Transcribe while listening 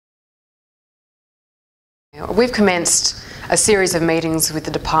We've commenced a series of meetings with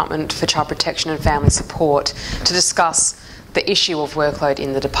the Department for Child Protection and Family Support to discuss the issue of workload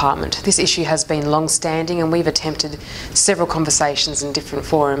in the department. This issue has been long-standing and we've attempted several conversations in different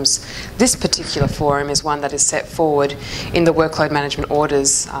forums. This particular forum is one that is set forward in the workload management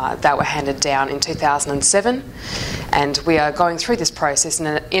orders that were handed down in 2007, and we are going through this process in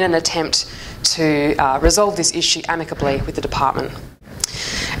an attempt to resolve this issue amicably with the department.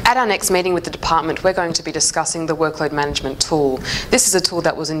 At our next meeting with the department, we're going to be discussing the workload management tool. This is a tool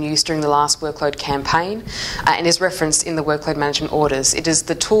that was in use during the last workload campaign and is referenced in the workload management orders. It is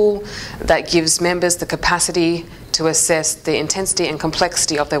the tool that gives members the capacity to assess the intensity and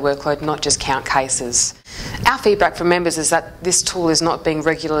complexity of their workload, not just count cases. Our feedback from members is that this tool is not being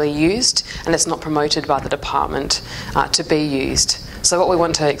regularly used and it's not promoted by the department to be used. So what we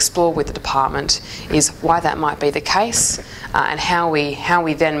want to explore with the department is why that might be the case and how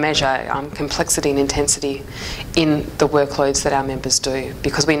we then measure complexity and intensity in the workloads that our members do,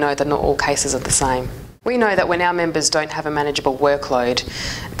 because we know that not all cases are the same. We know that when our members don't have a manageable workload,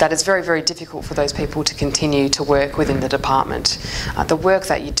 that it's very, very difficult for those people to continue to work within the department. The work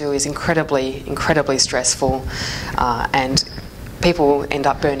that you do is incredibly stressful and people end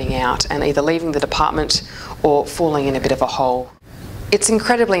up burning out and either leaving the department or falling in a bit of a hole. It's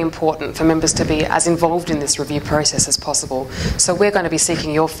incredibly important for members to be as involved in this review process as possible, so we're going to be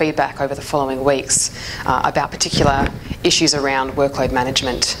seeking your feedback over the following weeks about particular issues around workload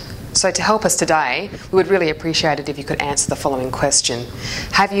management. So to help us today, we would really appreciate it if you could answer the following question.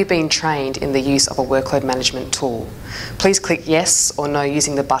 Have you been trained in the use of a workload management tool? Please click yes or no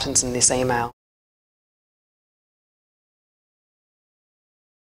using the buttons in this email.